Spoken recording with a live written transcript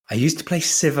I used to play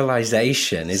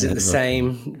Civilization. Is it the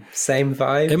Civ, okay. same It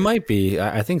vibe? might be.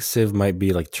 I think Civ might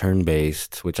be like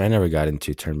turn-based, which I never got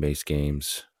into turn-based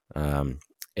games.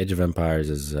 Age of Empires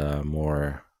is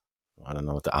more, I don't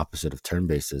know what the opposite of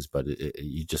turn-based is, but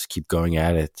you just keep going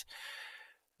at it.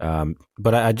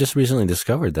 But I just recently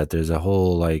discovered that there's a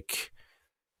whole like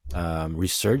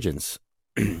resurgence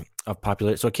of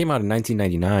popularity. So it came out in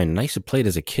 1999, and I used to play it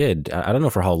as a kid. I don't know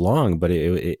for how long, but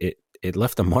it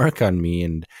left a mark on me.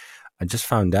 And I just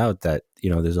found out that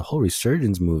there's a whole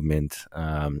resurgence movement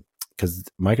because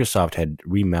Microsoft had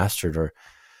remastered, or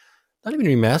not even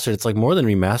remastered. It's like more than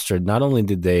remastered. Not only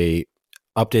did they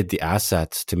update the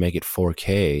assets to make it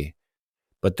 4K,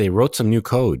 but they wrote some new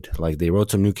code. Like they wrote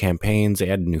some new campaigns. They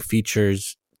added new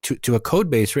features to a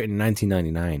code base written in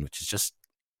 1999, which is just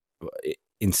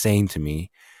insane to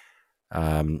me.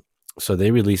 Um, so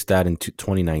they released that in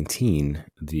 2019,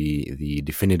 the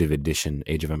definitive edition,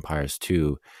 Age of Empires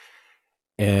 2,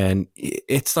 and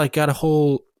it's like got a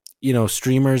whole,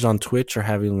 streamers on Twitch are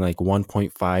having like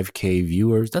 1.5k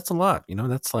viewers. That's a lot.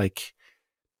 That's like,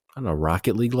 I don't know,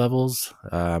 Rocket League levels.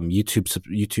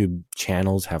 YouTube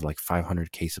channels have like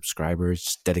 500k subscribers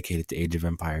just dedicated to Age of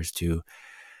Empires 2.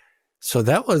 So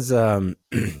that was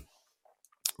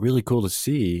really cool to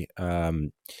see.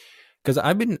 Because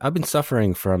I've been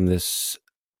suffering from this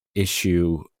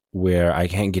issue where I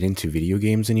can't get into video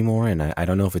games anymore, and I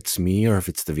don't know if it's me or if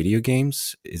it's the video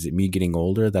games. Is it me getting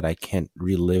older that I can't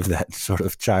relive that sort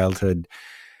of childhood?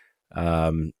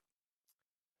 Um,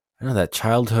 I don't know, that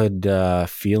childhood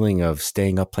feeling of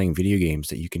staying up playing video games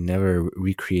that you can never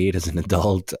recreate as an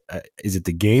adult. Is it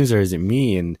the games or is it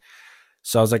me? And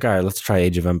so I was like, all right, let's try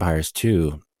Age of Empires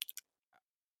 2.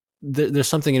 There's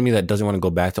something in me that doesn't want to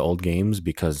go back to old games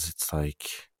because it's like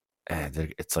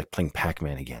it's like playing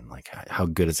Pac-Man again. Like, how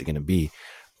good is it going to be?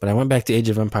 But I went back to Age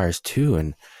of Empires 2,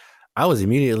 and I was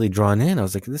immediately drawn in. I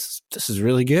was like, this is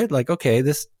really good. Like, okay,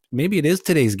 this maybe it is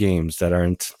today's games that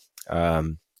aren't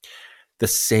the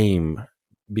same,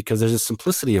 because there's a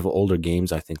simplicity of older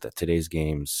games. I think that today's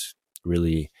games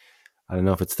really, I don't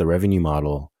know if it's the revenue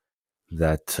model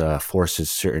that forces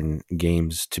certain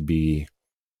games to be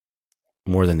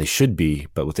more than they should be.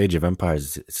 But with Age of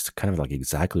Empires, it's kind of like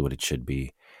exactly what it should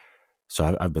be.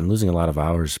 So I've been losing a lot of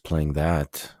hours playing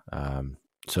that.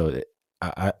 So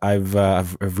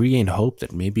I've regained hope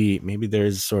that maybe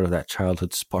there's sort of that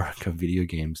childhood spark of video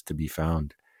games to be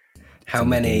found. It's How in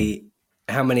the game. many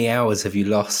how many hours have you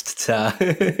lost to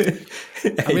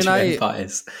I mean, Age of I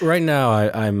Empires? right now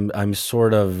I'm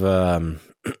sort of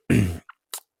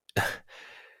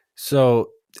so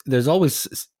there's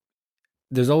always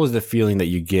there's always the feeling that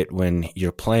you get when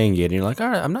you're playing it and you're like, all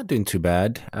right, I'm not doing too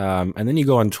bad. And then you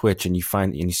go on Twitch and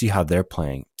you see how they're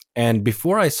playing. And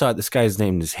before I saw it, this guy's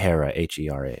name is Hera,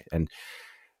 Hera. And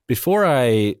before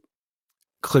I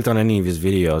clicked on any of his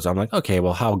videos, I'm like, okay,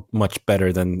 well, how much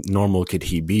better than normal could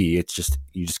he be? It's just,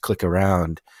 you just click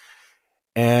around.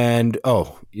 And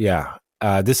oh, yeah,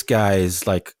 this guy is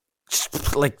like,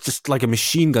 just like a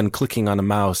machine gun clicking on a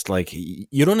mouse. Like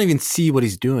you don't even see what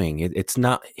he's doing. It's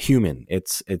not human.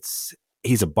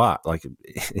 He's a bot. Like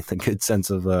in the good sense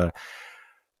of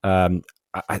um.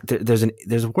 There's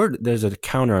a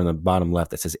counter on the bottom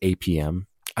left that says APM.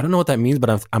 I don't know what that means,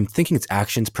 but I'm thinking it's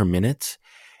actions per minute,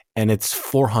 and it's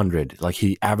 400. Like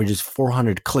he averages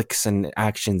 400 clicks and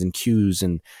actions and cues,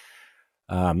 and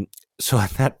um. So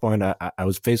at that point, I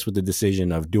was faced with the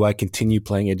decision of, do I continue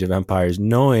playing Age of Empires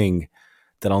knowing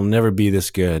that I'll never be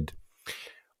this good,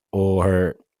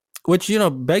 or which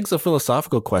begs a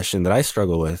philosophical question that I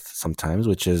struggle with sometimes,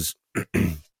 which is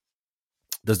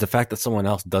does the fact that someone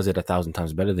else does it 1,000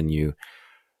 times better than you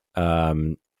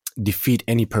um, defeat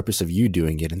any purpose of you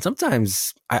doing it? And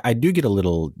sometimes I do get a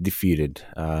little defeated.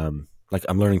 Like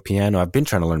I'm learning piano. I've been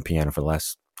trying to learn piano for the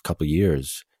last couple of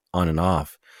years, on and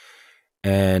off,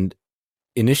 and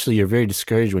initially you're very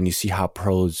discouraged when you see how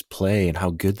pros play and how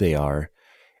good they are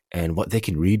and what they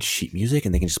can read sheet music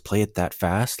and they can just play it that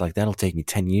fast. Like that'll take me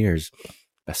 10 years,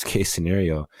 best case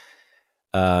scenario.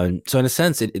 So in a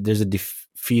sense, there's a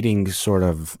defeating sort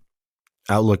of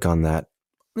outlook on that.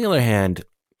 On the other hand,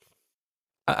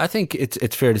 I think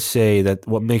it's fair to say that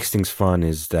what makes things fun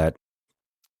is that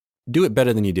do it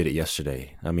better than you did it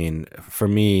yesterday. I mean, for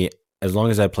me, as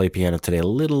long as I play piano today a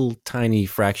little tiny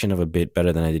fraction of a bit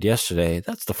better than I did yesterday,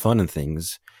 that's the fun in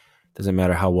things. Doesn't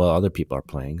matter how well other people are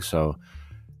playing. So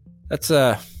it's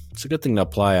a good thing to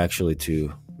apply actually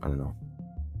to, I don't know,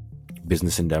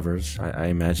 business endeavors. I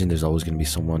imagine there's always going to be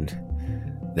someone,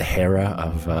 the Hera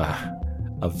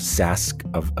of SaaS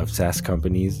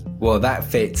companies. Well, that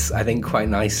fits, I think, quite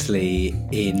nicely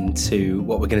into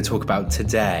what we're going to talk about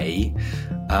today.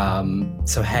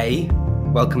 So, hey,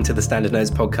 welcome to the Standard Notes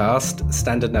podcast.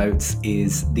 Standard Notes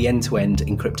is the end-to-end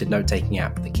encrypted note-taking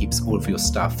app that keeps all of your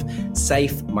stuff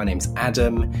safe. My name's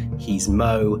Adam. He's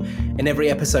Mo. In every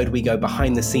episode, we go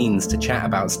behind the scenes to chat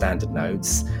about Standard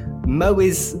Notes. Mo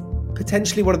is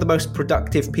potentially one of the most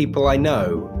productive people I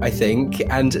know, I think.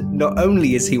 And not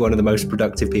only is he one of the most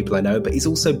productive people I know, but he's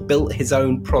also built his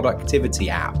own productivity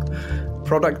app.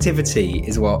 Productivity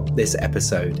is what this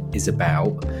episode is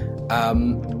about.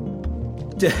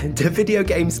 Do video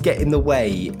games get in the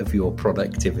way of your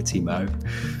productivity, Mo?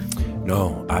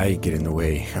 No, I get in the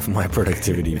way of my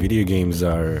productivity. Video games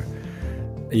are,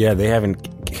 they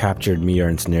haven't captured me or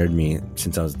ensnared me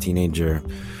since I was a teenager.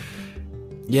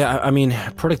 Yeah, I mean,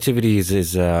 productivity is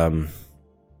it's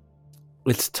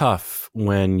tough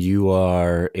when you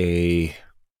are what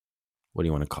do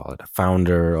you want to call it, a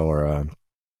founder or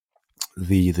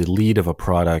the lead of a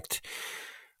product.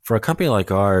 For a company like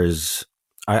ours,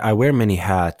 I wear many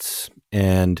hats,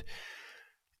 and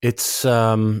it's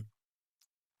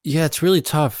it's really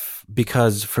tough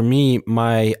because for me,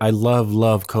 I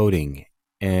love coding.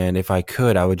 And if I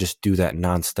could, I would just do that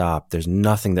nonstop. There's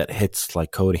nothing that hits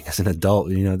like coding as an adult.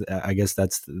 You know, I guess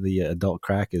that's the adult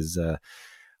crack is,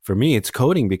 for me, it's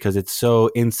coding because it's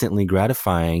so instantly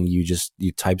gratifying. You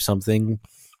type something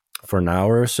for an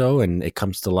hour or so and it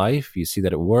comes to life. You see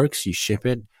that it works, you ship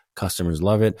it, customers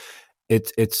love it.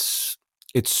 It's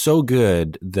so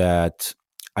good that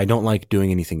I don't like doing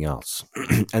anything else.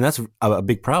 And that's a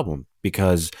big problem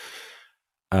because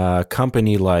a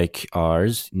company like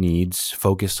ours needs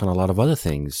focus on a lot of other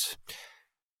things,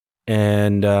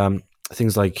 and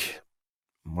things like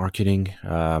marketing,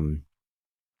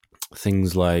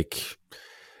 things like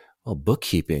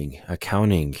bookkeeping,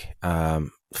 accounting,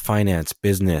 finance,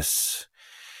 business.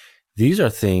 These are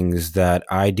things that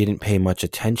I didn't pay much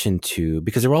attention to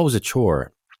because they were always a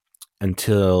chore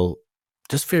until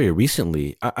just very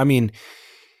recently. I mean,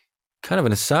 kind of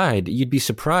an aside, you'd be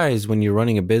surprised when you're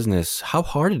running a business how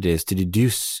hard it is to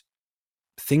deduce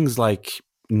things like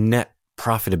net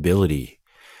profitability,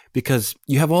 because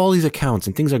you have all these accounts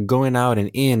and things are going out and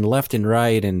in left and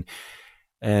right, and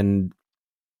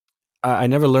I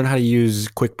never learned how to use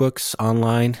QuickBooks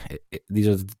online. These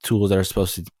are the tools that are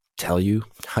supposed to tell you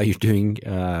how you're doing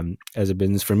as a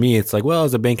business. For me, it's like, well,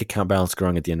 is the bank account balance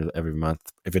growing at the end of every month?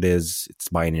 If it is, it's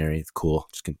binary. It's cool.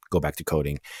 Just can go back to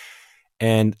coding.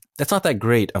 And that's not that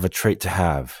great of a trait to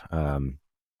have.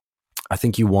 I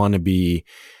think you want to be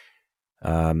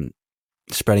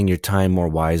spreading your time more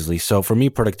wisely. So for me,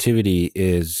 productivity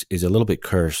is a little bit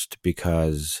cursed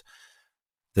because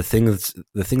the thing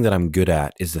that I'm good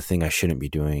at is the thing I shouldn't be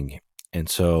doing. And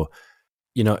so,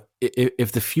 you know,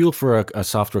 if the fuel for a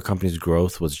software company's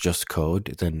growth was just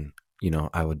code, then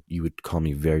you would call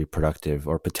me very productive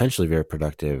or potentially very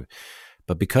productive.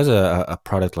 But because a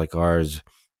product like ours,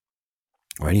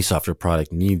 or any software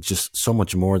product, needs just so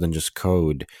much more than just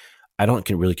code, I don't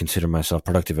really consider myself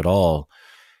productive at all.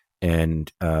 And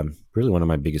really one of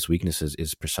my biggest weaknesses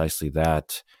is precisely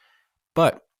that.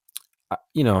 But,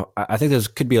 I think there's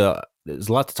a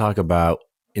lot to talk about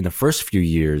in the first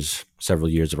several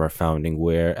years of our founding,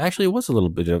 where actually it was a little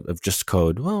bit of just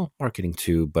code. Well, marketing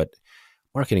too, but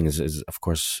marketing is of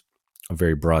course a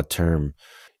very broad term.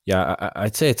 Yeah,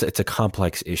 I'd say it's a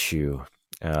complex issue.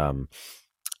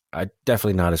 I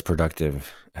definitely not as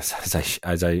productive as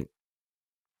I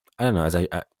don't know, as I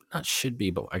not should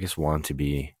be, but I guess want to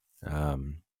be.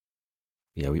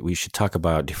 We should talk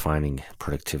about defining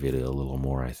productivity a little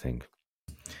more, I think.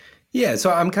 Yeah,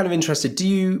 so I'm kind of interested. Do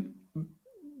you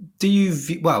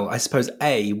I suppose,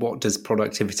 what does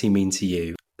productivity mean to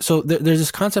you? So there's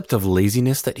this concept of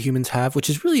laziness that humans have, which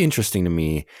is really interesting to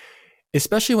me,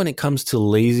 especially when it comes to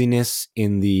laziness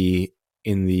in the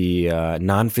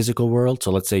non-physical world.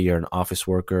 So let's say you're an office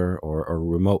worker or a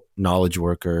remote knowledge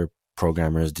worker,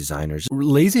 programmers, designers.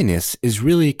 Laziness is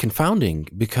really confounding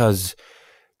because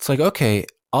it's like, okay,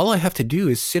 all I have to do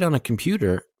is sit on a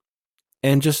computer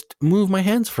and just move my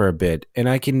hands for a bit, and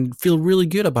I can feel really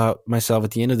good about myself at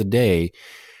the end of the day.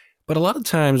 But a lot of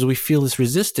times we feel this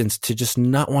resistance to just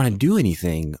not want to do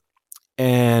anything.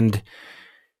 And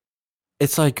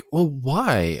it's like, well,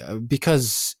 why?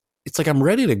 Because it's like I'm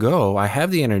ready to go. I have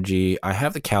the energy. I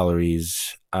have the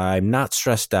calories. I'm not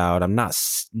stressed out. I'm not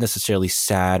necessarily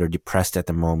sad or depressed at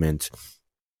the moment.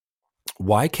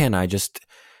 Why can't I just,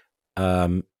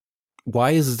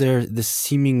 why is there this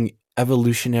seeming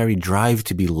evolutionary drive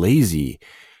to be lazy,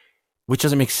 which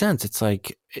doesn't make sense? It's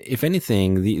like, if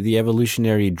anything, the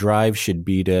evolutionary drive should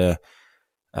be to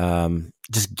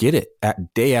just get it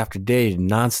at day after day,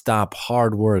 nonstop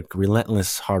hard work,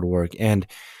 relentless hard work. And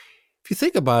if you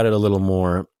think about it a little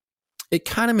more, it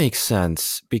kind of makes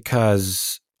sense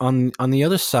because on the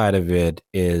other side of it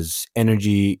is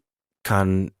energy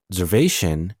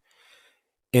conservation,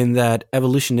 in that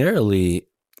evolutionarily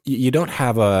you don't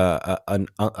have a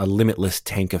limitless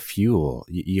tank of fuel.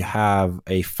 You have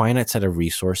a finite set of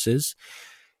resources,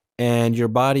 and your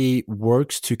body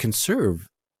works to conserve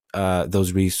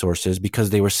those resources because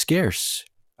they were scarce.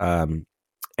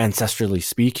 Ancestrally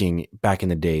speaking, back in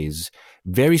the days,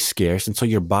 very scarce. And so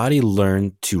your body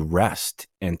learned to rest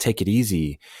and take it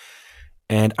easy.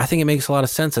 And I think it makes a lot of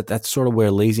sense that that's sort of where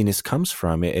laziness comes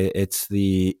from. It's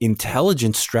the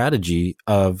intelligent strategy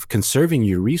of conserving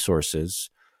your resources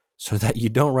so that you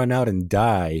don't run out and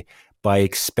die by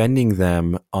expending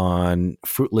them on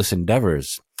fruitless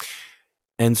endeavors.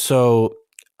 And so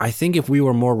I think if we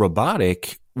were more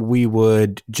robotic, we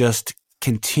would just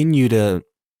continue to,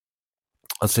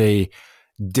 let's say,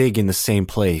 dig in the same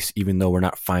place, even though we're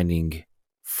not finding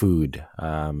food.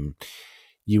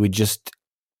 You would just,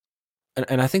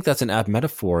 and I think that's an apt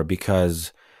metaphor,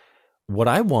 because what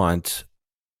I want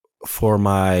for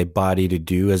my body to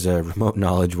do as a remote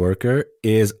knowledge worker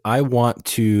is I want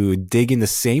to dig in the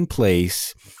same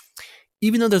place,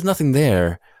 even though there's nothing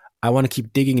there. I want to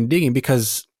keep digging and digging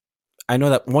because I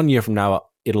know that 1 year from now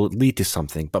it'll lead to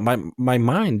something. But my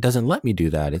mind doesn't let me do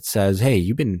that. It says, "Hey,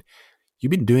 you've been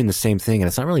doing the same thing, and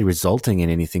it's not really resulting in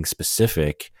anything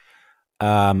specific.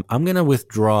 I'm going to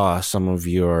withdraw some of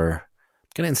your,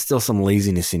 going to instill some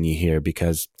laziness in you here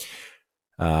because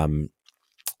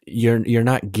you're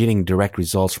not getting direct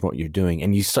results from what you're doing."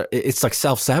 And you start, it's like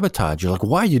self-sabotage. You're like,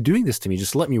 "Why are you doing this to me?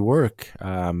 Just let me work.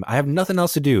 I have nothing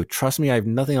else to do. Trust me, I have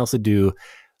nothing else to do.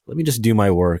 Let me just do my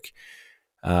work."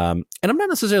 And I'm not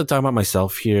necessarily talking about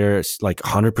myself here. It's like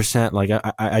 100%. Like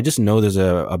I just know there's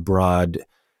a broad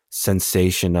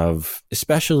sensation of,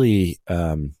 especially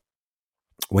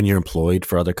when you're employed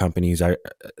for other companies.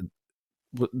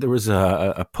 There was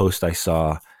a post I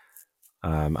saw,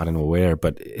 I don't know where,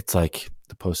 but it's like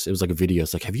the post, it was like a video.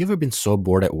 It's like, "Have you ever been so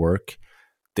bored at work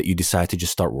that you decide to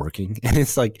just start working?" And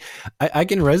it's like, I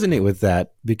can resonate with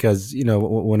that because,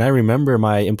 when I remember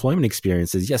my employment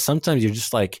experiences, yes, sometimes you're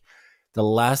just like, the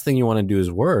last thing you want to do is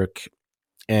work,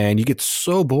 and you get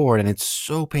so bored and it's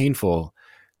so painful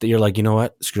that you're like, "You know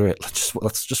what? Screw it.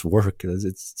 Let's just work.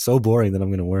 It's so boring that I'm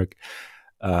going to work."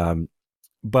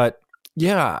 But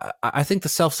yeah, I think the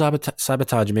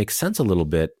self-sabotage makes sense a little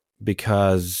bit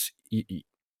because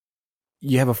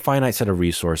you have a finite set of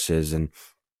resources. And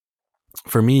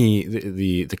for me,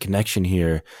 the connection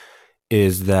here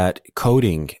is that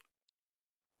coding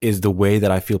is the way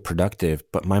that I feel productive,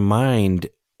 but my mind,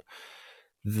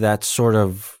 that sort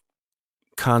of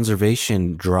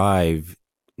conservation drive,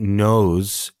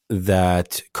 knows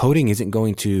that coding isn't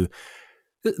going to,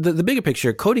 the bigger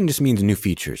picture, coding just means new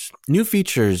features. New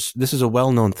features, this is a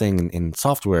well-known thing in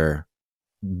software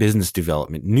business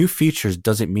development. New features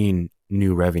doesn't mean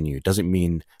new revenue, doesn't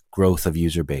mean growth of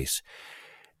user base.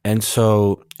 And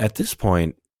so at this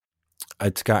point,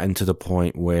 it's gotten to the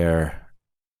point where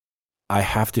I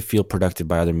have to feel productive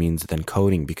by other means than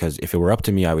coding, because if it were up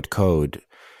to me, I would code.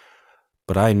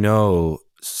 But I know,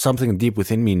 something deep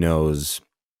within me knows,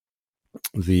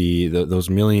 those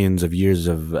millions of years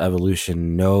of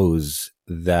evolution knows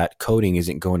that coding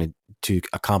isn't going to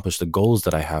accomplish the goals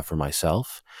that I have for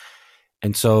myself.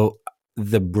 And so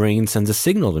the brain sends a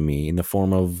signal to me in the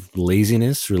form of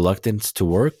laziness, reluctance to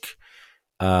work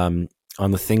on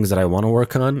the things that I want to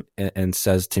work on, and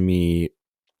says to me,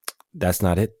 "That's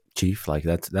not it, Chief. Like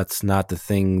that's not the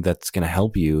thing that's going to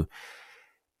help you."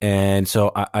 And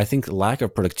so I think lack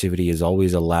of productivity is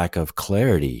always a lack of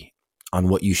clarity on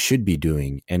what you should be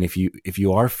doing. And if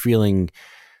you are feeling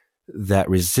that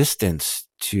resistance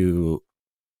to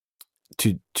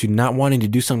not wanting to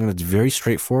do something that's very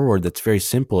straightforward, that's very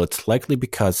simple, it's likely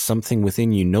because something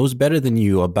within you knows better than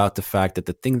you about the fact that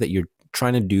the thing that you're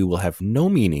trying to do will have no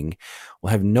meaning, will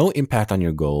have no impact on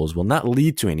your goals, will not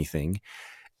lead to anything.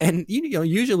 And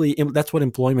usually that's what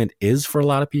employment is for a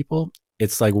lot of people.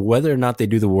 It's like whether or not they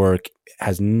do the work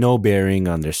has no bearing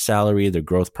on their salary, their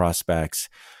growth prospects.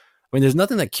 I mean, there's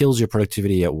nothing that kills your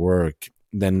productivity at work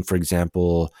than, for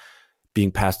example,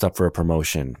 being passed up for a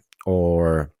promotion,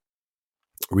 or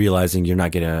realizing you're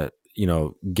not going to,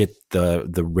 get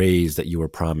the raise that you were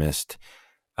promised.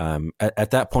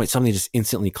 At that point, something just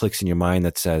instantly clicks in your mind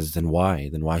that says, "Then why?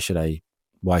 Then why should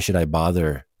I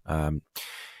bother?"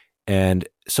 And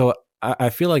so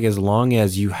I feel like as long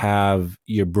as you have,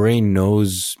 your brain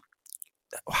knows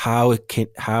how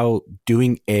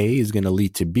doing A is going to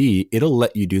lead to B. It'll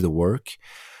let you do the work.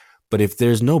 But if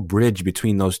there's no bridge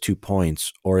between those 2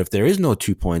 points, or if there is no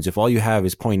 2 points, if all you have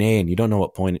is point A and you don't know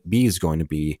what point B is going to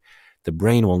be, the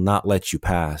brain will not let you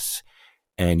pass.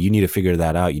 And you need to figure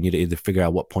that out. You need to either figure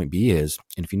out what point B is.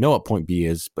 And if you know what point B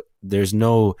is, but there's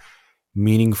no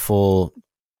meaningful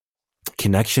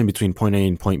connection between point A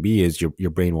and point B, is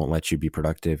your brain won't let you be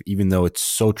productive, even though it's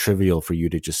so trivial for you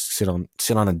to just sit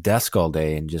on a desk all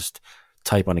day and just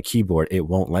type on a keyboard. It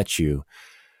won't let you.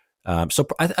 So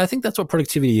I think that's what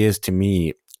productivity is to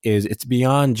me. Is it's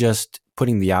beyond just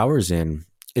putting the hours in.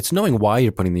 It's knowing why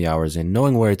you're putting the hours in,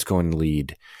 knowing where it's going to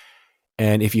lead.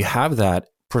 And if you have that,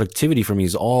 productivity for me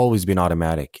has always been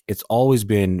automatic. It's always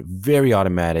been very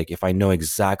automatic if I know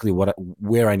exactly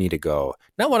where I need to go.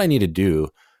 Not what I need to do,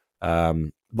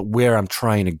 but where I'm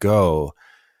trying to go,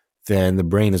 then the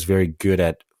brain is very good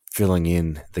at filling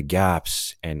in the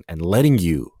gaps and letting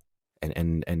you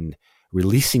and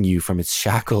releasing you from its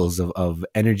shackles of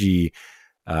energy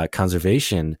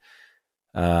conservation.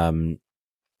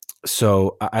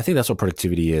 So I think that's what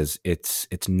productivity is.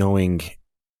 It's knowing,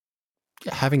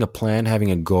 having a plan,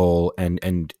 having a goal,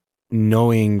 and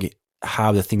knowing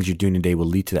how the things you're doing today will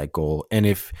lead to that goal. And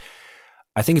if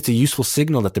I think it's a useful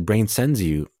signal that the brain sends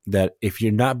you that if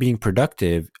you're not being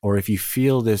productive, or if you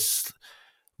feel this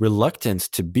reluctance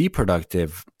to be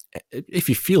productive, if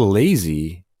you feel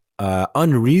lazy,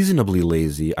 unreasonably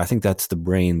lazy, I think that's the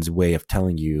brain's way of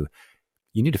telling you,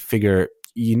 you need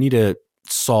to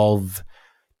solve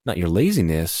not your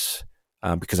laziness,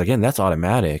 because again, that's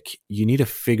automatic. You need to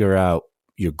figure out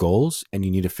your goals, and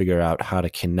you need to figure out how to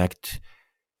connect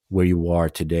where you are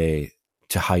today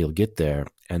to how you'll get there.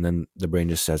 And then the brain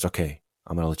just says, okay,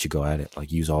 I'm going to let you go at it.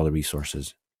 Like, use all the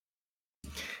resources.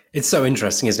 It's so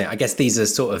interesting, isn't it? I guess these are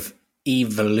sort of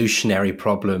evolutionary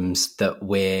problems that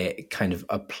we're kind of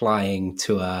applying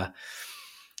to a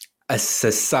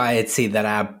society that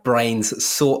our brains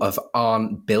sort of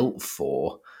aren't built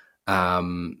for.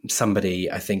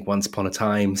 Somebody, I think once upon a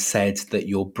time, said that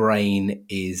your brain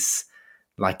is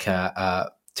like a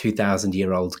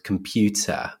 2,000-year-old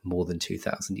computer, more than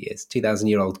 2,000 years,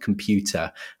 2,000-year-old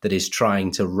computer that is trying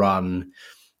to run,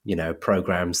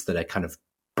 programs that are kind of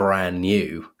brand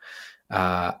new.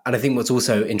 And I think what's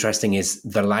also interesting is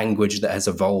the language that has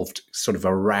evolved sort of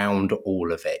around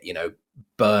all of it,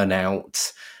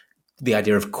 burnout, the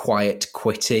idea of quiet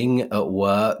quitting at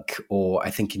work, or I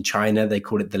think in China, they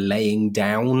call it the laying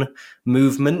down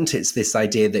movement. It's this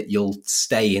idea that you'll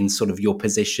stay in sort of your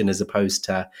position as opposed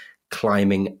to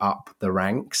climbing up the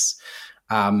ranks.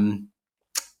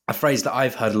 A phrase that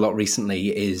I've heard a lot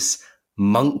recently is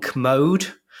monk mode.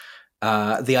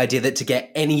 The idea that to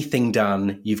get anything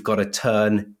done, you've got to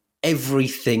turn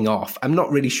everything off. I'm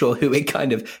not really sure who it's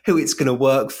going to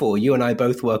work for. You and I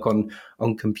both work on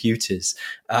computers,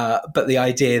 but the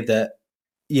idea that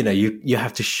you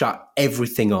have to shut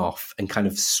everything off and kind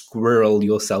of squirrel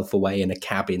yourself away in a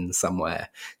cabin somewhere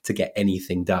to get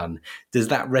anything done. Does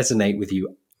that resonate with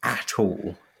you at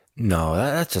all? No,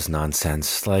 that's just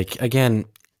nonsense. Like, again,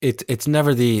 it's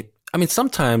never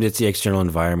sometimes it's the external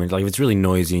environment. Like, if it's really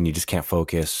noisy and you just can't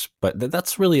focus, but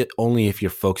that's really only if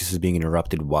your focus is being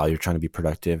interrupted while you're trying to be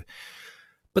productive.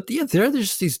 But yeah, there's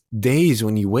just these days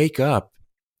when you wake up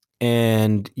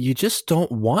and you just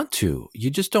don't want to.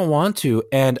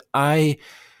 And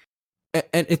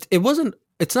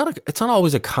it's not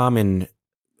always a common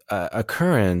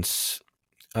occurrence.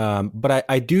 But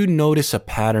I do notice a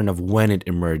pattern of when it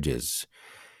emerges.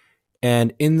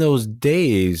 And in those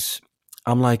days,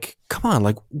 I'm like, come on,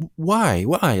 like, why?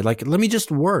 Like, let me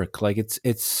just work. Like,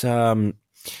 it's again,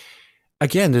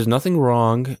 there's nothing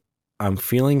wrong. I'm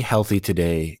feeling healthy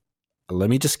today. Let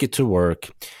me just get to work.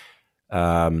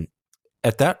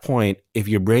 At that point, if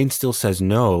your brain still says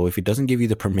no, if it doesn't give you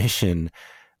the permission,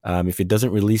 if it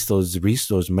doesn't release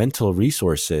those mental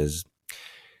resources,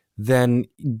 then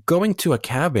going to a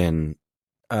cabin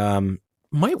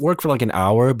might work for like an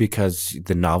hour because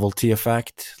the novelty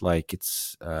effect, like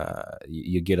it's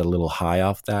you get a little high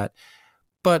off that,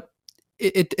 but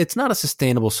it's not a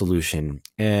sustainable solution.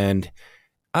 And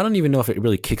I don't even know if it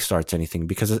really kickstarts anything,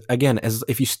 because again,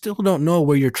 if you still don't know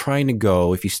where you're trying to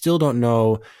go, if you still don't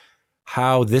know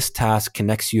how this task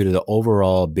connects you to the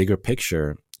overall bigger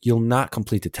picture, you'll not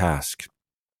complete the task.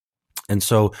 And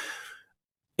so,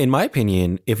 in my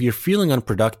opinion, if you're feeling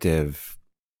unproductive,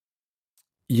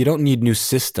 you don't need new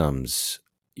systems.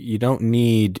 You don't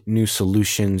need new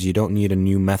solutions. You don't need a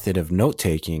new method of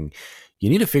note-taking. You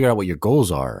need to figure out what your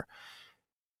goals are.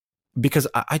 Because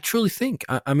I truly think,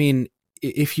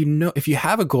 if you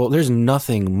have a goal, there's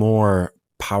nothing more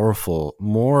powerful,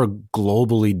 more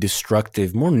globally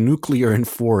destructive, more nuclear in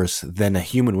force than a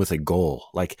human with a goal.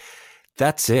 Like,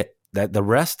 that's it. That the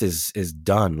rest is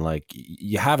done. Like,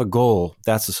 you have a goal,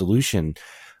 that's the solution.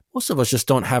 Most of us just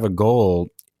don't have a goal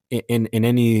in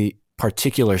any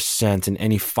particular sense, in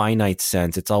any finite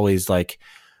sense. It's always like,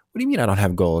 what do you mean I don't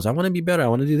have goals? I want to be better. I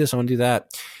want to do this. I want to do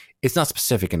that. It's not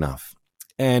specific enough.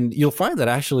 And you'll find that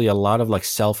actually a lot of like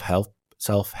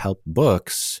self-help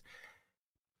books,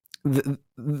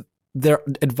 their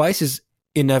advice is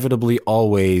inevitably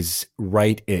always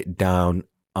write it down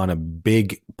on a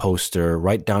big poster,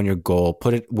 write down your goal,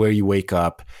 put it where you wake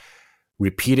up,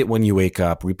 repeat it when you wake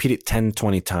up, repeat it 10,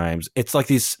 20 times. It's like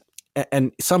these,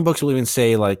 and some books will even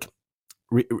say like,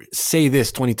 say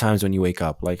this 20 times when you wake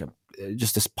up, like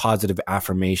just this positive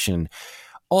affirmation.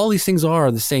 All these things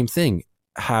are the same thing.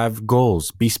 Have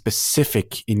goals, be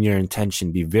specific in your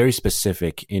intention, be very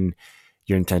specific in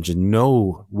your intention,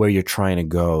 know where you're trying to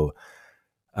go.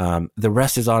 The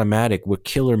rest is automatic. We're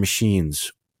killer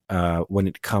machines when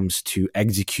it comes to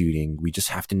executing. We just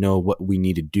have to know what we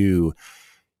need to do.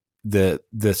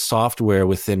 The software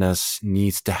within us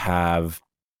needs to have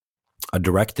a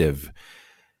directive.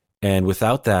 And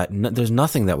without that, there's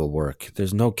nothing that will work.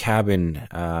 There's no cabin.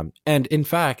 And in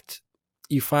fact,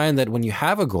 you find that when you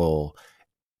have a goal,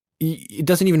 it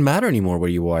doesn't even matter anymore where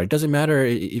you are. It doesn't matter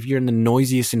if you're in the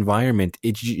noisiest environment.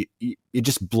 It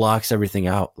just blocks everything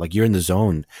out. Like, you're in the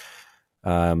zone.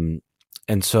 And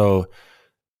so,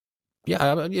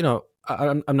 yeah, you know,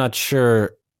 I'm not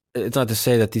sure. It's not to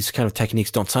say that these kind of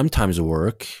techniques don't sometimes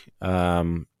work.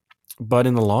 But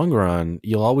in the long run,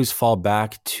 you'll always fall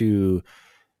back to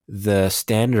the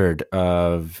standard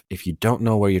of, if you don't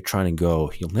know where you're trying to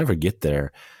go, you'll never get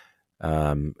there.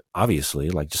 Obviously,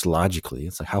 like, just logically,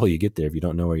 it's like, how will you get there if you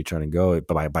don't know where you're trying to go?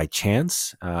 But by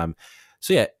chance. So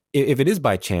yeah, if it is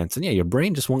by chance, then yeah, your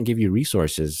brain just won't give you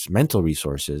resources, mental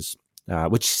resources,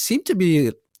 which seem to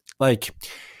be like,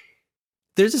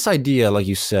 there's this idea, like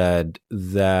you said,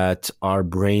 that our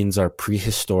brains are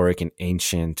prehistoric and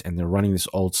ancient, and they're running this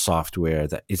old software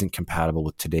that isn't compatible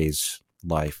with today's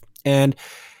life. And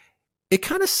it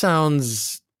kind of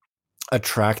sounds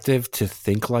attractive to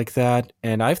think like that.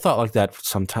 And I've thought like that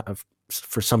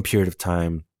for some period of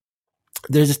time.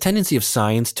 There's this tendency of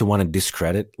science to want to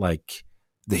discredit like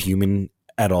the human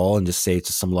at all and just say it's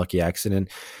just some lucky accident.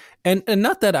 And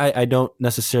not that I don't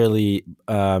necessarily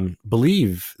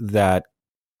believe that.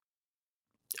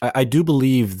 I do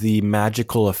believe the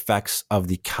magical effects of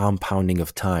the compounding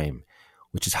of time,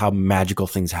 which is how magical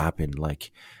things happen.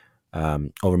 Like,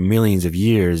 over millions of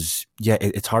years, yeah,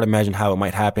 it's hard to imagine how it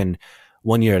might happen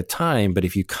 1 year at a time, but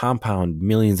if you compound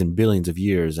millions and billions of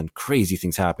years, and crazy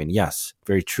things happen. Yes,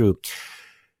 very true.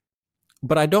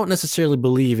 But I don't necessarily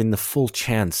believe in the full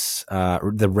chance. I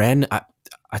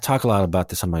talk a lot about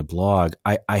this on my blog.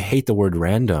 I hate the word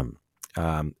random,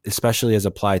 especially as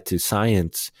applied to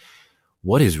science.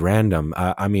 What is random?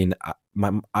 I mean,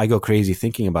 I go crazy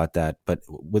thinking about that. But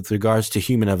with regards to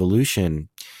human evolution,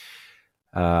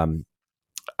 I'm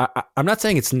not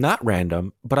saying it's not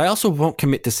random, but I also won't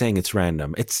commit to saying it's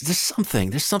random. There's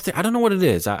something. I don't know what it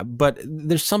is, but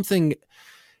there's something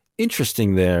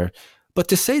interesting there. But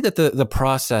to say that the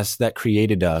process that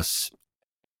created us,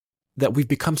 that we've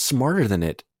become smarter than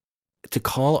it, to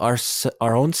call our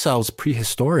own selves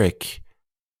prehistoric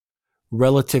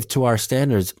relative to our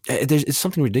standards, there's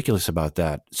something ridiculous about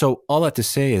that. So all that to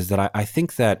say is that I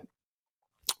think that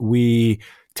we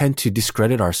tend to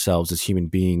discredit ourselves as human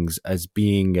beings as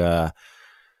being,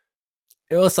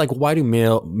 it's like, why do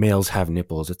males have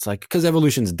nipples? It's like, because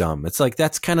evolution's dumb. It's like,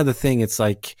 that's kind of the thing. It's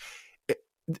like,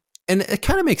 and it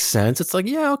kind of makes sense. It's like,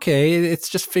 yeah, okay, it's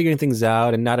just figuring things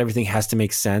out, and not everything has to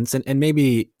make sense. And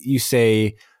maybe you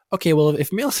say, okay, well,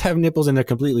 if males have nipples and they're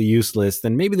completely useless,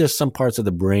 then maybe there's some parts of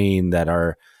the brain that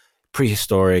are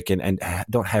prehistoric and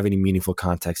don't have any meaningful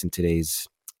context in today's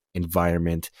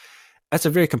environment. That's a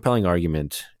very compelling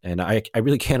argument, and I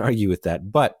really can't argue with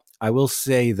that. But I will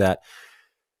say that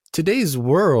today's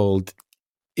world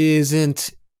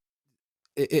isn't.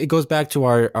 It goes back to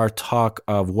our talk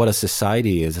of what a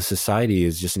society is. A society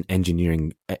is just an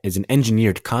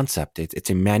engineered concept. It's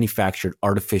a manufactured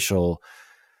artificial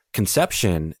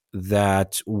conception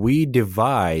that we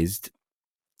devised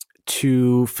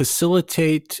to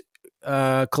facilitate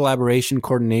collaboration,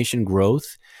 coordination,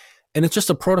 growth, and it's just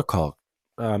a protocol.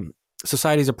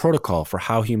 Society is a protocol for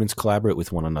how humans collaborate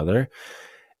with one another.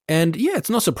 And yeah, it's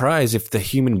no surprise if the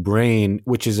human brain,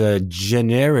 which is a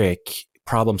generic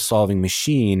problem-solving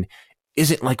machine,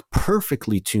 isn't like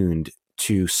perfectly tuned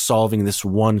to solving this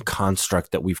one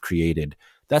construct that we've created.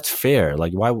 That's fair.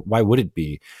 Like, why would it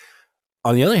be?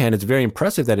 on the other hand, it's very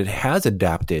impressive that it has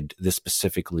adapted this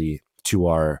specifically to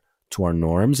our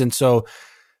norms. And so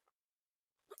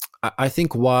I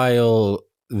think while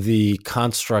the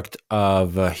construct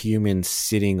of a human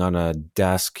sitting on a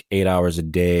desk 8 hours a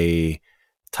day,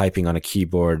 typing on a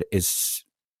keyboard is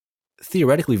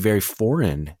theoretically very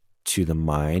foreign to the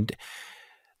mind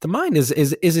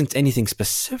isn't anything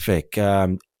specific.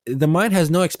 The mind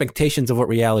has no expectations of what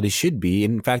reality should be.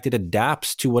 In fact, it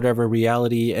adapts to whatever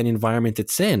reality and environment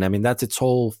it's in. I mean, that's its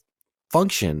whole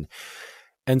function.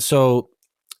 And so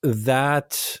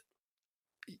that,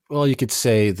 well, you could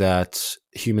say that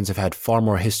humans have had far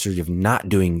more history of not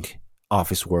doing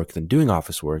office work than doing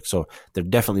office work. So they're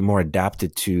definitely more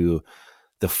adapted to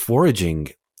the foraging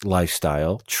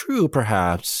lifestyle. True,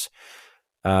 perhaps.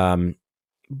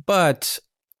 But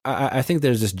I think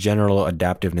there's this general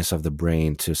adaptiveness of the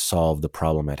brain to solve the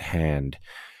problem at hand.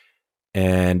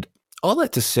 And all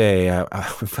that to say,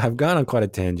 I've gone on quite a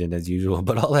tangent as usual,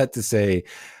 but all that to say,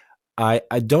 I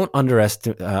don't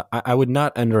underestimate. I would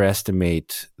not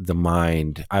underestimate the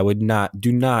mind.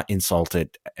 Do not insult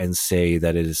it and say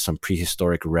that it is some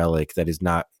prehistoric relic that is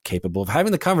not capable of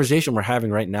having the conversation we're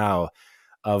having right now,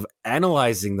 of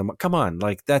analyzing them. Come on,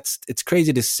 like it's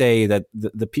crazy to say that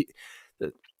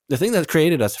the thing that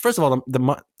created us. First of all,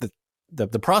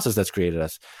 the process that's created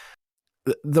us.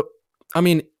 I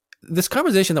mean, this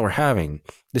conversation that we're having,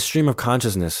 the stream of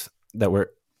consciousness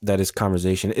that is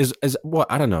conversation is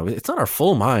what, I don't know. It's not our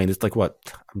full mind. It's like what,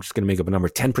 I'm just going to make up a number,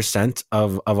 10%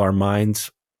 of our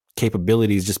mind's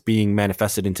capabilities just being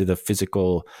manifested into the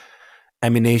physical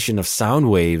emanation of sound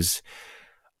waves.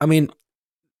 I mean,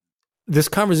 this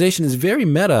conversation is very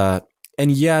meta,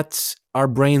 and yet our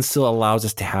brain still allows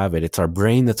us to have it. It's our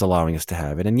brain that's allowing us to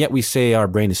have it. And yet we say our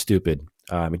brain is stupid.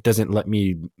 It doesn't let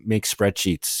me make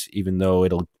spreadsheets, even though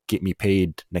it'll get me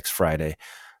paid next Friday.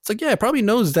 It's like, yeah, it probably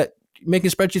knows that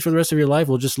making spreadsheets for the rest of your life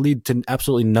will just lead to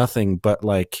absolutely nothing but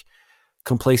like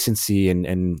complacency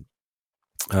and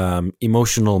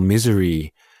emotional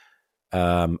misery.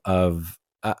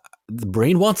 The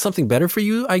brain wants something better for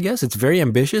you, I guess. It's very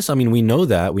ambitious. I mean, we know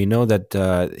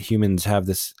that humans have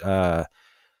this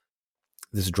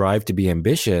drive to be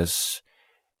ambitious.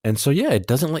 And so, yeah, it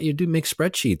doesn't let you make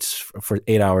spreadsheets for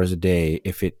 8 hours a day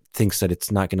if it thinks that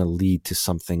it's not going to lead to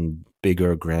something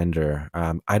bigger, grander.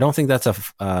 I don't think that's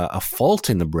a fault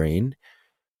in the brain.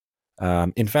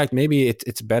 In fact, maybe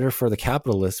it's better for the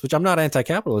capitalists, which I'm not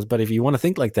anti-capitalist, but if you want to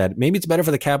think like that, maybe it's better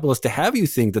for the capitalist to have you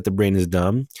think that the brain is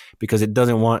dumb because it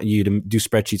doesn't want you to do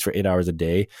spreadsheets for 8 hours a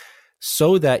day,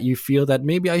 so that you feel that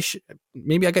maybe I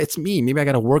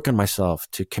got to work on myself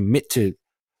to commit to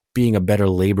being a better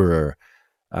laborer.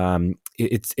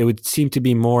 It would seem to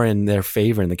be more in their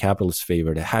favor, in the capitalist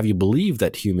favor, to have you believe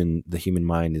that the human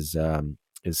mind is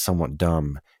somewhat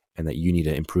dumb and that you need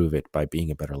to improve it by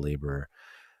being a better laborer.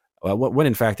 When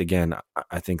in fact, again,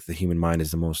 I think the human mind is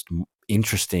the most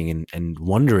interesting and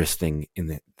wondrous thing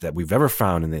that we've ever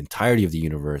found in the entirety of the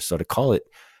universe. So to call it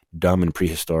dumb and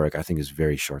prehistoric, I think is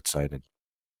very short-sighted.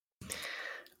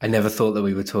 I never thought that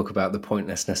we would talk about the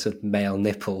pointlessness of male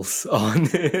nipples on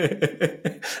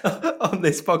on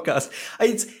this podcast.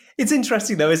 It's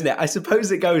interesting though, isn't it? I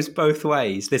suppose it goes both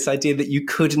ways. This idea that you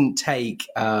couldn't take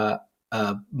a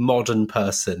modern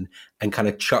person and kind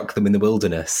of chuck them in the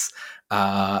wilderness.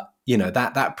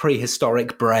 That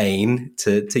prehistoric brain,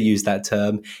 to use that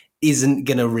term, isn't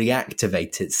going to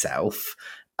reactivate itself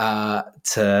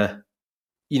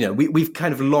we've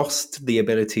kind of lost the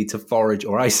ability to forage,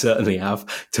 or I certainly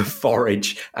have, to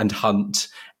forage and hunt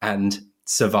and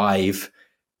survive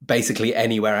basically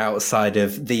anywhere outside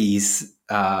of these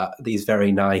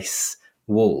very nice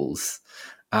walls.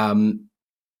 Do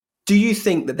you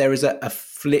think that there is a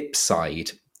flip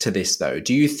side to this, though?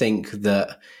 Do you think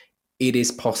that it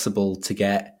is possible to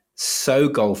get so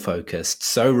goal focused,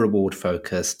 so reward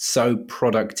focused, so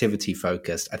productivity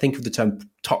focused? I think of the term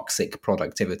toxic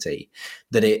productivity,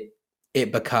 that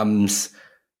it becomes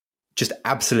just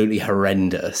absolutely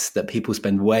horrendous, that people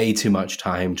spend way too much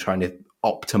time trying to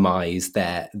optimize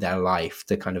their life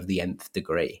to kind of the nth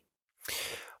degree.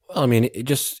 Well, I mean,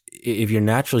 if you're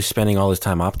naturally spending all this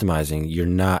time optimizing,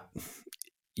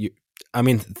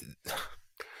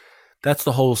 that's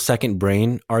the whole second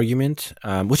brain argument,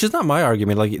 which is not my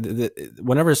argument. Like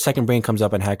whenever second brain comes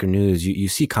up in Hacker News, you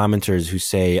see commenters who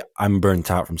say, I'm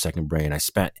burnt out from second brain. I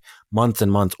spent months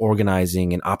and months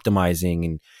organizing and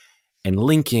optimizing and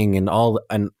linking and all.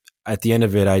 And at the end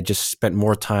of it, I just spent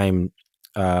more time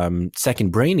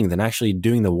second braining than actually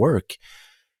doing the work.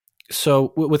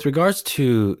 So with regards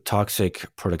to toxic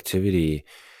productivity,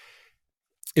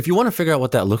 if you want to figure out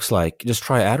what that looks like, just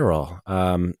try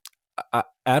Adderall.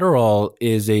 Adderall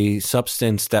is a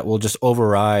substance that will just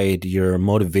override your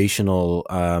motivational,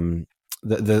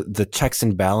 the checks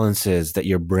and balances that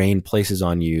your brain places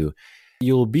on you.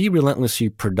 You'll be relentlessly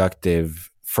productive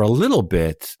for a little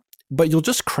bit, but you'll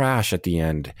just crash at the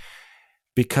end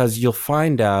because you'll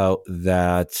find out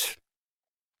that,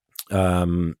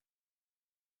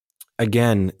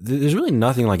 again, there's really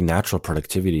nothing like natural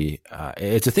productivity.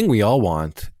 It's a thing we all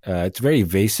want. It's very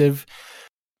evasive.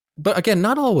 But again,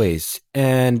 not always.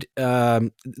 And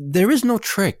there is no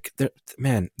trick. There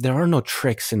are no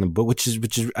tricks in the book, which is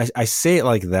I say it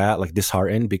like that, like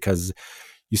disheartened, because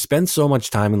you spend so much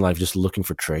time in life just looking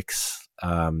for tricks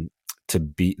to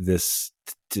beat this,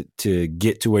 to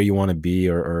get to where you want to be,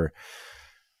 or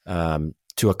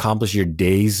to accomplish your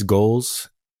day's goals,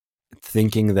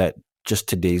 thinking that just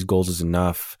today's goals is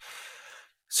enough.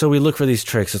 So we look for these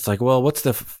tricks. It's like, well, what's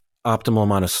the optimal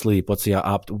amount of sleep? What's the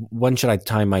when should I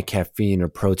time my caffeine or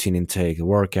protein intake,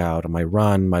 workout, my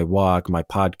run, my walk, my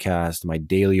podcast, my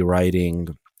daily writing,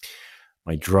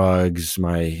 my drugs,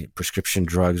 my prescription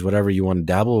drugs, whatever you want to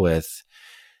dabble with.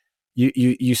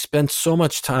 You spend so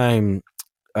much time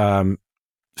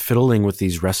fiddling with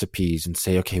these recipes and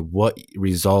say, okay, what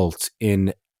results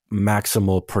in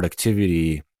maximal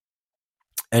productivity?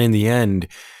 And in the end,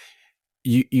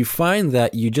 you find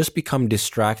that you just become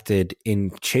distracted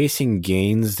in chasing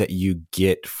gains that you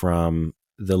get from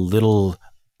the little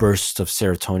bursts of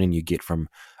serotonin you get from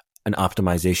an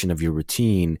optimization of your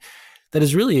routine. That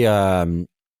is really an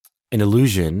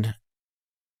illusion,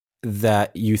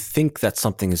 that you think that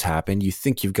something has happened. You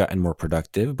think you've gotten more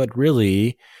productive, but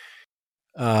really,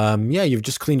 you've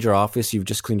just cleaned your office. You've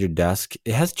just cleaned your desk.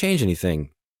 It hasn't changed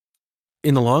anything.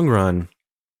 In the long run,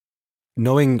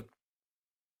 knowing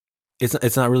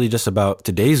it's not really just about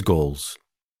today's goals,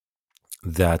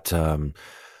 that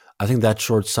I think that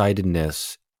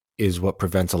short-sightedness is what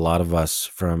prevents a lot of us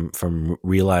from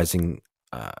realizing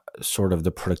sort of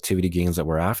the productivity gains that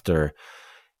we're after,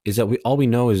 is that all we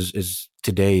know is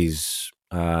today's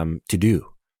to do.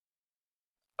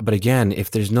 But again, if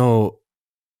there's no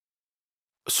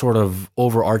sort of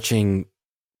overarching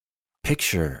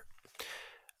picture,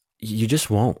 you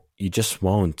just won't.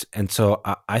 And so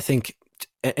I think,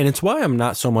 and it's why I'm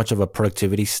not so much of a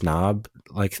productivity snob.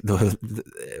 Like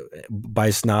by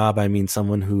snob, I mean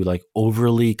someone who like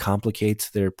overly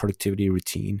complicates their productivity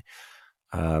routine.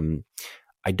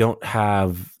 I don't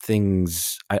have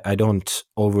things. I don't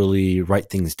overly write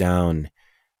things down.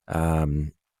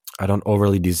 I don't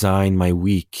overly design my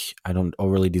week. I don't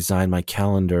overly design my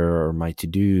calendar or my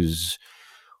to-dos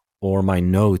or my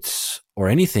notes or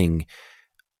anything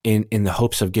in the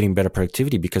hopes of getting better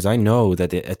productivity, because I know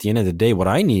that at the end of the day, what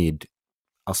I need,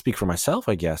 I'll speak for myself,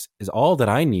 I guess, is all that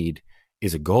I need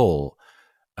is a goal,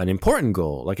 an important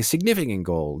goal, like a significant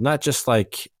goal, not just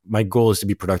like my goal is to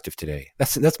be productive today.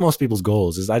 That's most people's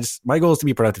goals. My goal is to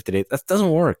be productive today. That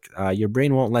doesn't work. Your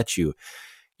brain won't let you.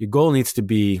 Your goal needs to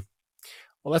be,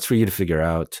 well, that's for you to figure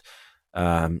out.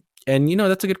 And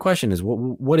that's a good question. Is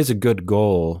what is a good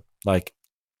goal? Like,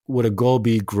 would a goal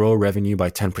be grow revenue by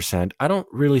 10%? I don't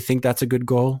really think that's a good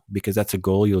goal, because that's a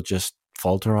goal you'll just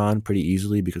falter on pretty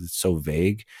easily because it's so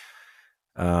vague.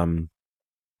 And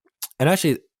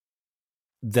actually,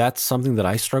 that's something that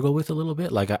I struggle with a little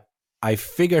bit. Like I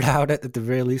figured out at the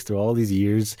very least through all these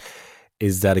years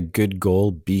is that a good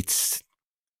goal beats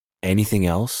anything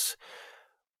else.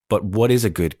 But what is a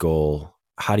good goal?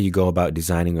 How do you go about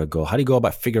designing a goal? How do you go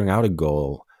about figuring out a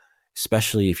goal,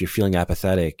 especially if you're feeling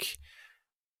apathetic?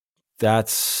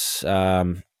 That's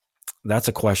a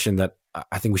question that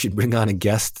I think we should bring on a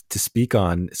guest to speak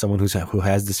on, someone who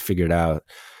has this figured out.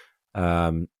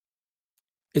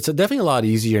 It's definitely a lot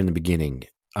easier in the beginning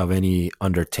of any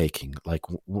undertaking. Like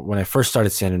when I first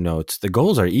started Standard Notes, the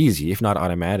goals are easy, if not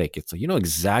automatic. It's like, you know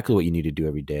exactly what you need to do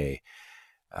every day.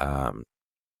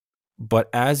 But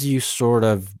as you sort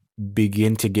of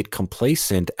begin to get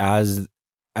complacent, as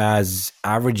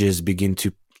averages begin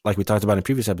to, like we talked about in a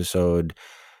previous episode,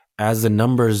 as the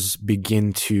numbers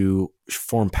begin to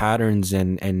form patterns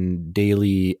and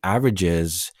daily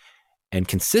averages and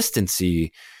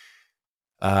consistency,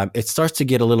 it starts to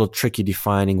get a little tricky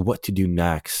defining what to do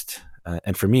next.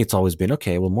 And for me, it's always been,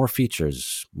 okay, well, more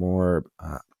features, more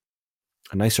a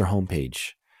nicer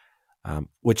homepage,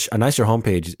 which a nicer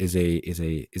homepage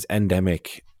is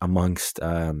endemic amongst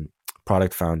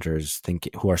product founders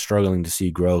who are struggling to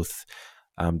see growth.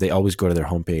 They always go to their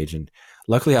homepage, and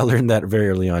luckily, I learned that very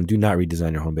early on. Do not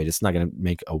redesign your homepage; it's not going to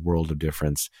make a world of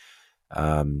difference.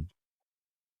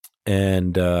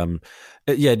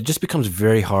 It just becomes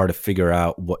very hard to figure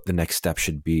out what the next step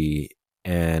should be,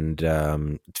 and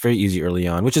it's very easy early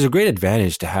on, which is a great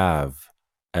advantage to have.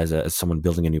 as someone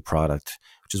building a new product,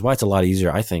 which is why it's a lot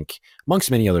easier, I think,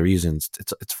 amongst many other reasons.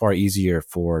 It's far easier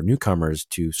for newcomers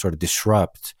to sort of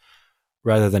disrupt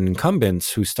rather than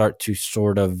incumbents who start to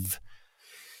sort of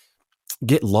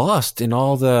get lost in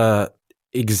all the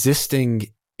existing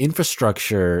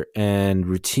infrastructure and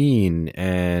routine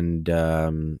and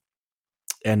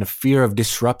a fear of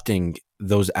disrupting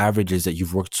those averages that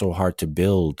you've worked so hard to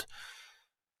build.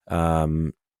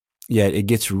 Yeah, it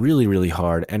gets really, really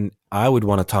hard. And I would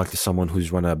want to talk to someone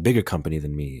who's run a bigger company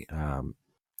than me,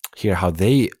 hear how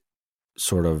they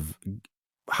sort of,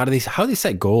 how do they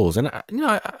set goals? And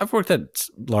I've worked at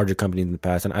larger companies in the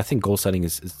past, and I think goal setting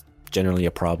is generally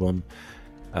a problem.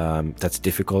 That's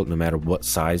difficult no matter what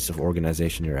size of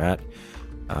organization you're at.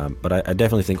 But I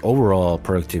definitely think overall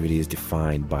productivity is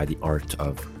defined by the art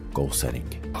of goal setting.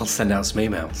 I'll send out some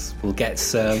emails. We'll get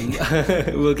some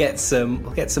we'll get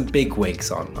some big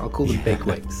wigs on. I'll call them big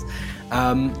wigs.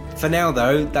 For now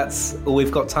though, that's all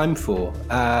we've got time for.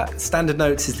 Standard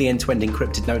Notes is the end-to-end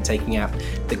encrypted note-taking app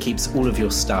that keeps all of your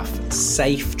stuff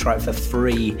safe. Try it for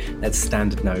free at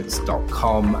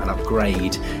standardnotes.com and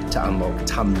upgrade to unlock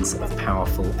tons of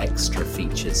powerful extra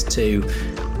features too.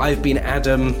 I've been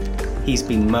Adam, he's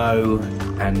been Mo,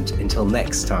 and until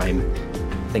next time,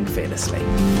 think fearlessly.